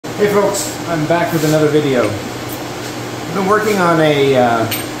Hey folks, I'm back with another video. I've been working on a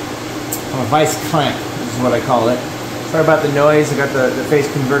Vise clamp, this is what I call it. Sorry about the noise, I got the phase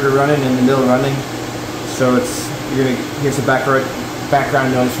converter running and the mill running, so you're going to hear some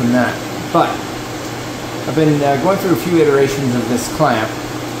background noise from that. But I've been going through a few iterations of this clamp.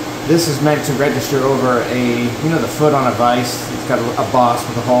 This is meant to register over the foot on a vise. It's got a boss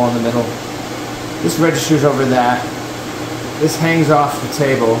with a hole in the middle. This registers over that. This hangs off the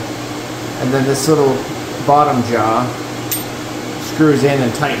table, and then this little bottom jaw screws in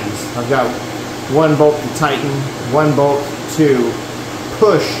and tightens. I've got one bolt to tighten, one bolt to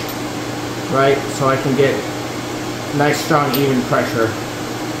push, right, so I can get nice, strong, even pressure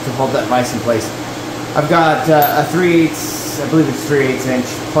to hold that vise in place. I've got a 3/8, I believe it's 3/8 inch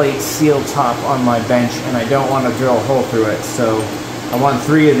plate SYIL top on my bench, and I don't want to drill a hole through it, so I want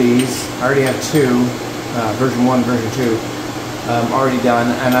 3 of these. I already have 2, version 1, version 2. Already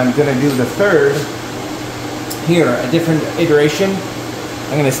done, and I'm going to do the third here, a different iteration.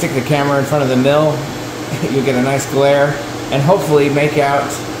 I'm going to stick the camera in front of the mill. You'll get a nice glare, and hopefully make out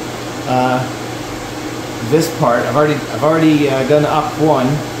this part. I've already done up one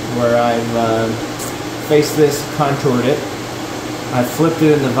where I've faced this, contoured it. I've flipped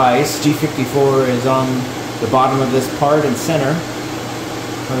it in the vise. G54 is on the bottom of this part and center.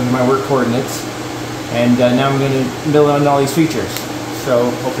 Those are my work coordinates. And now I'm going to mill on all these features. So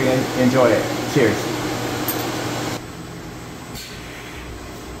hope you enjoy it. Cheers.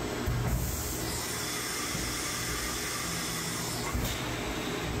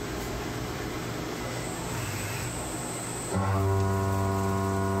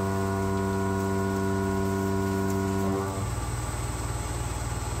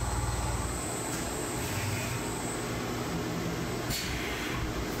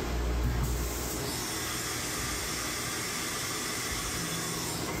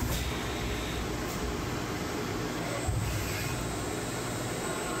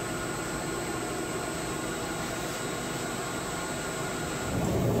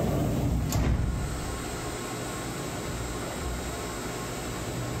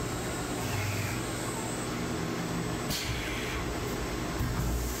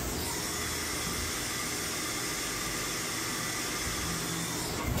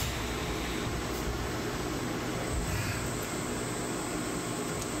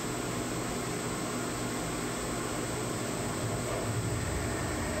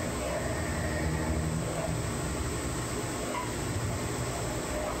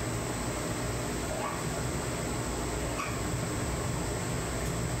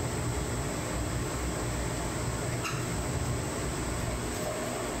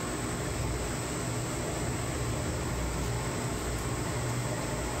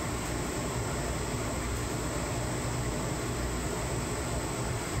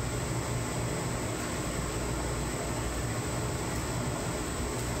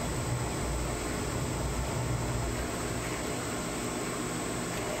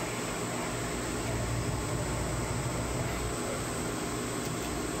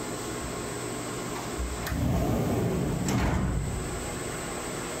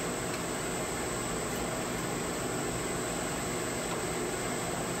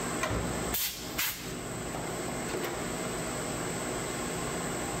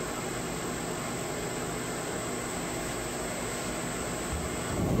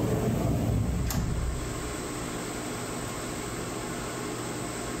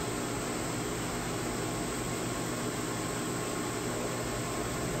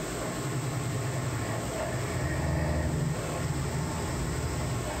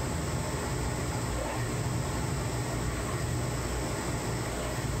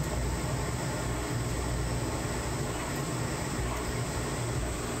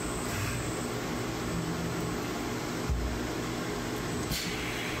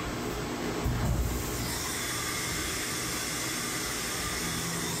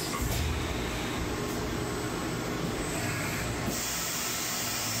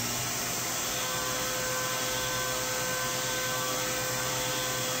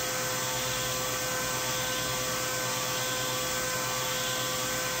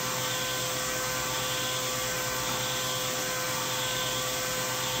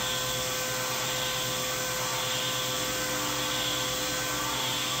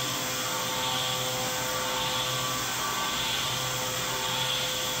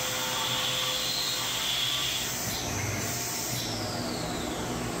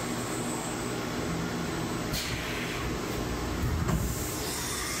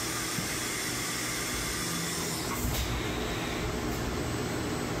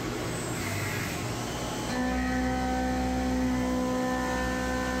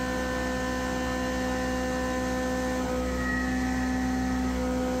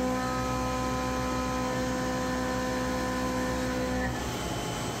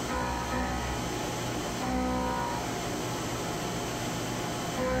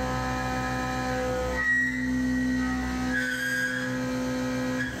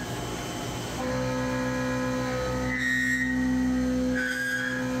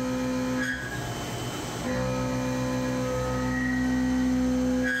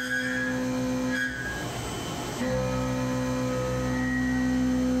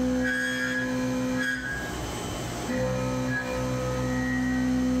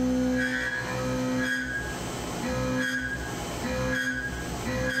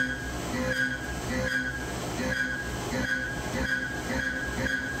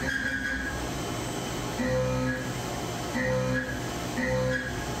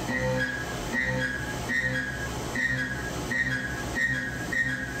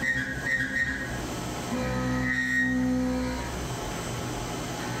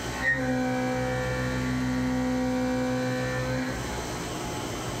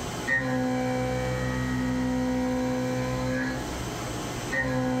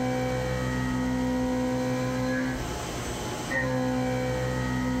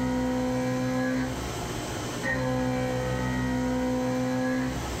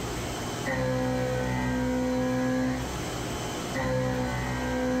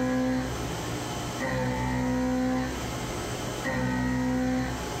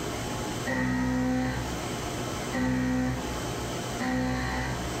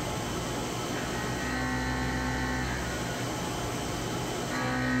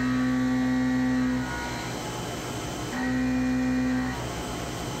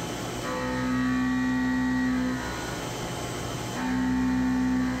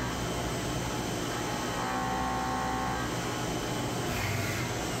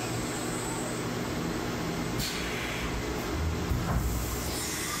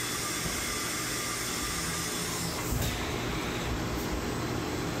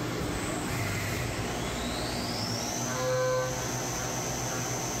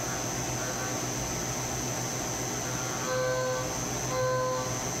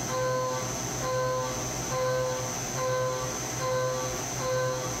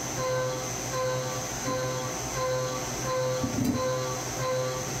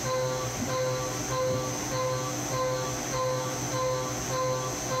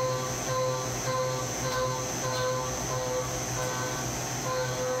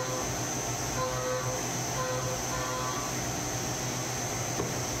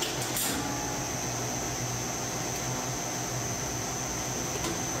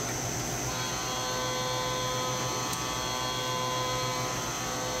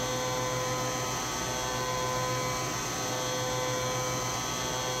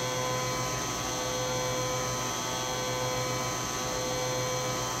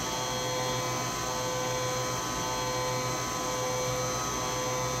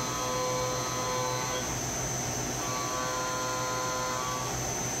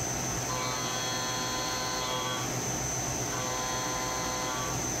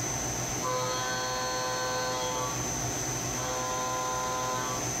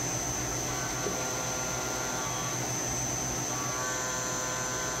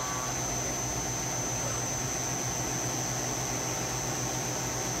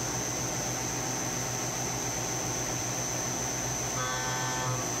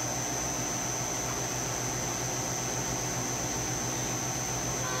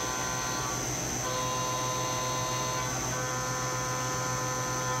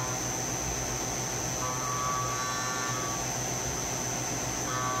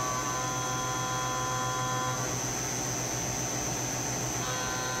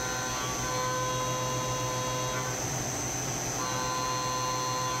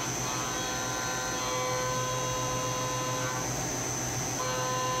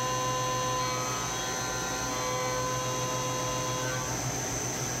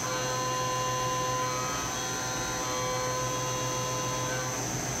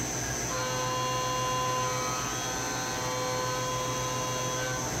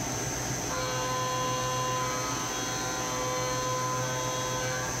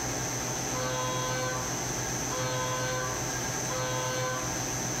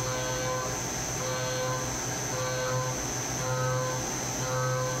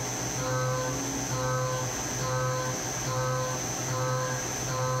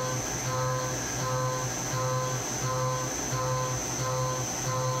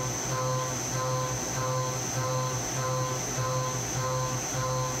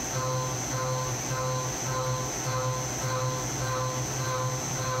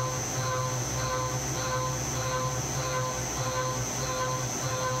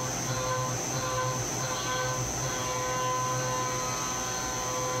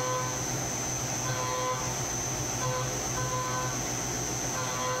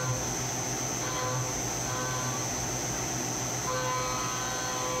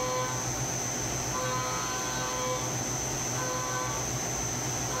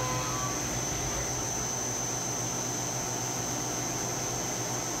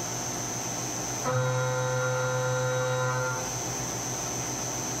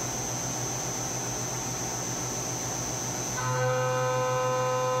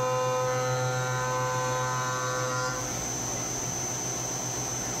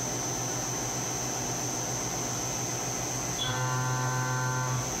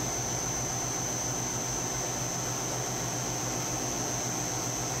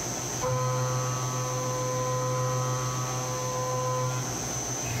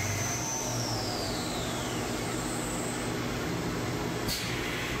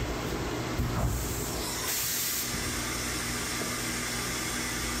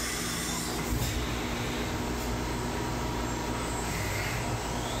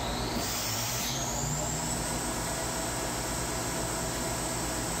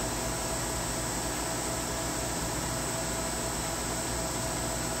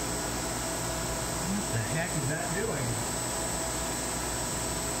 is that doing?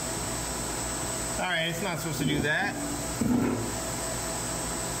 Alright, it's not supposed to do that.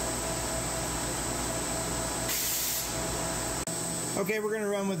 Okay, we're gonna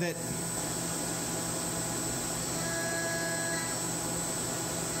run with it.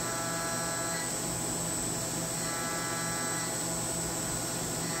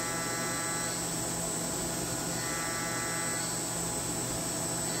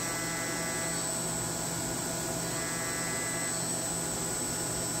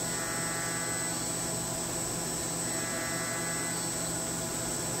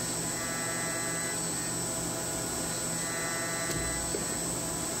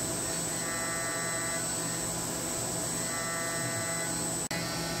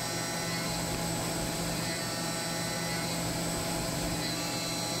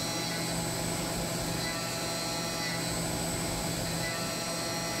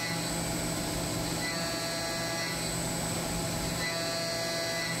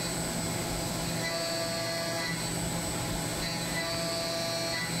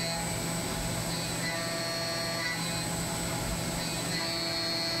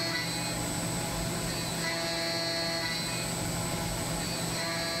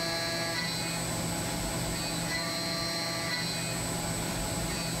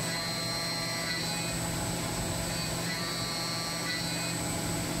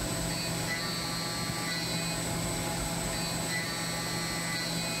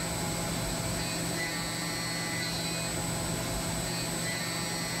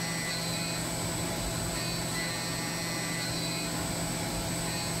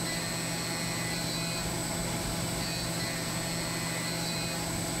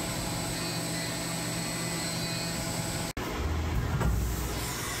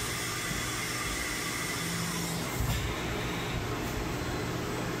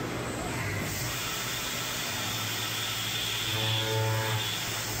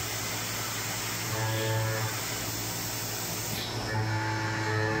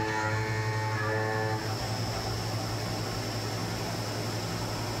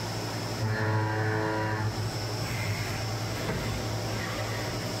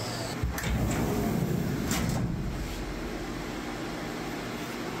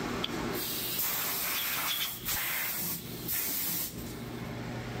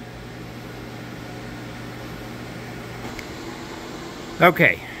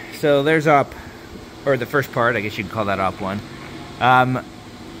 Okay, so there's op, or the first part, I guess you could call that op 1. I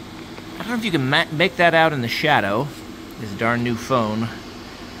don't know if you can make that out in the shadow. This darn new phone.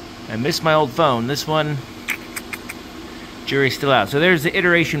 I missed my old phone. This one, jury's still out. So there's the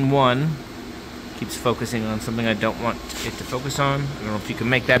iteration 1. Keeps focusing on something I don't want it to focus on. I don't know if you can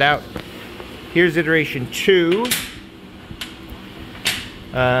make that out. Here's iteration 2.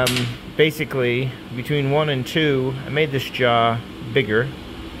 Basically, between 1 and 2, I made this jaw bigger.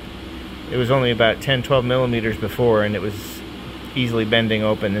 It was only about 10-12 millimeters before, and it was easily bending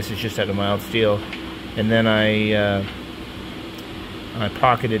open. This is just out of mild steel. And then I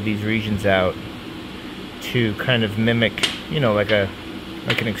pocketed these regions out to kind of mimic, you know, like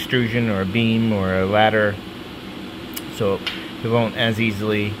an extrusion or a beam or a ladder, so it won't as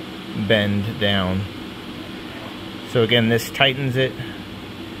easily bend down. So again, this tightens it.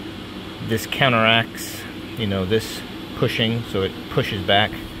 This counteracts, you know, this pushing, so it pushes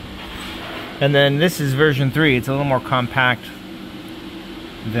back. And then this is version 3. It's a little more compact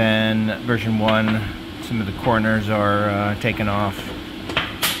than version 1. Some of the corners are taken off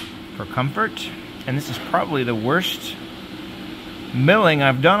for comfort. And this is probably the worst milling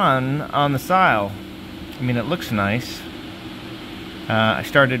I've done on the SYIL. I mean, it looks nice. I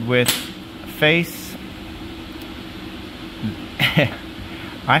started with face.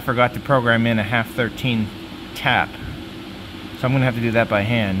 I forgot to program in a 1/2-13 tap, so I'm going to have to do that by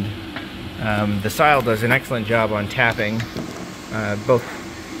hand. The SYIL does an excellent job on tapping, both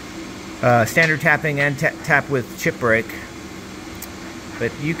standard tapping and tap with chip break.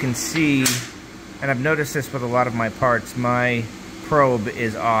 But you can see, and I've noticed this with a lot of my parts, my probe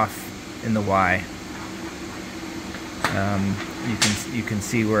is off in the Y. You can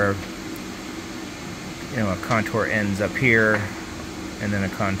see where, you know, a contour ends up here, and then a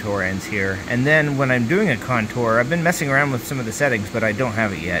contour ends here. And then when I'm doing a contour, I've been messing around with some of the settings, but I don't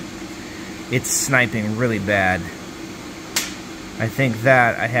have it yet. It's sniping really bad. I think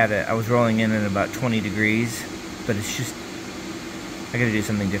that I was rolling in at about 20 degrees, but it's just, I gotta do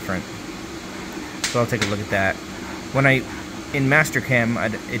something different. So I'll take a look at that. When in Mastercam,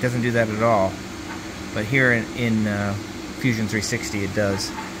 it doesn't do that at all, but here in Fusion 360 it does.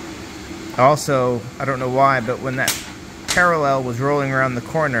 Also, I don't know why, but when that parallel was rolling around the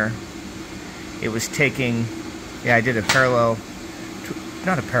corner, it was taking, yeah, I did a parallel,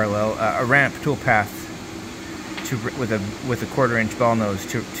 not a parallel, a ramp toolpath to with a 1/4 inch ball nose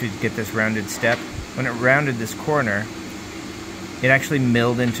to get this rounded step. When it rounded this corner, it actually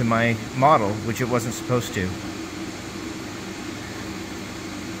milled into my model, which it wasn't supposed to.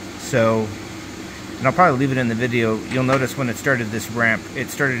 So, and I'll probably leave it in the video, you'll notice when it started this ramp, it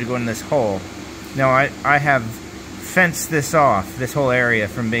started to go in this hole. Now I have fenced this off, this whole area,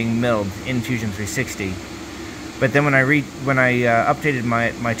 from being milled in Fusion 360. But then when I updated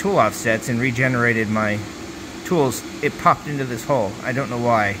my tool offsets and regenerated my tools, it popped into this hole. I don't know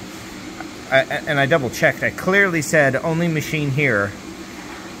why. And I double checked. I clearly said only machine here,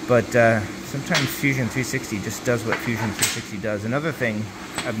 but sometimes Fusion 360 just does what Fusion 360 does. Another thing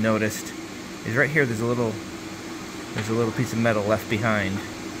I've noticed is right here there's a little piece of metal left behind,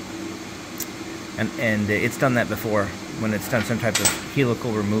 and it's done that before when it's done some type of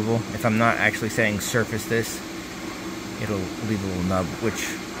helical removal. If I'm not actually saying surface this, it'll leave a little nub, which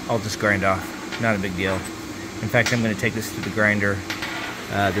I'll just grind off. Not a big deal. In fact, I'm going to take this to the grinder,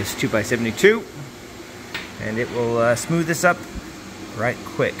 this 2x72, and it will smooth this up right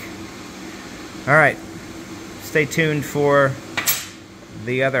quick. Alright, stay tuned for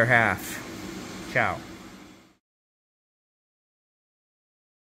the other half. Ciao.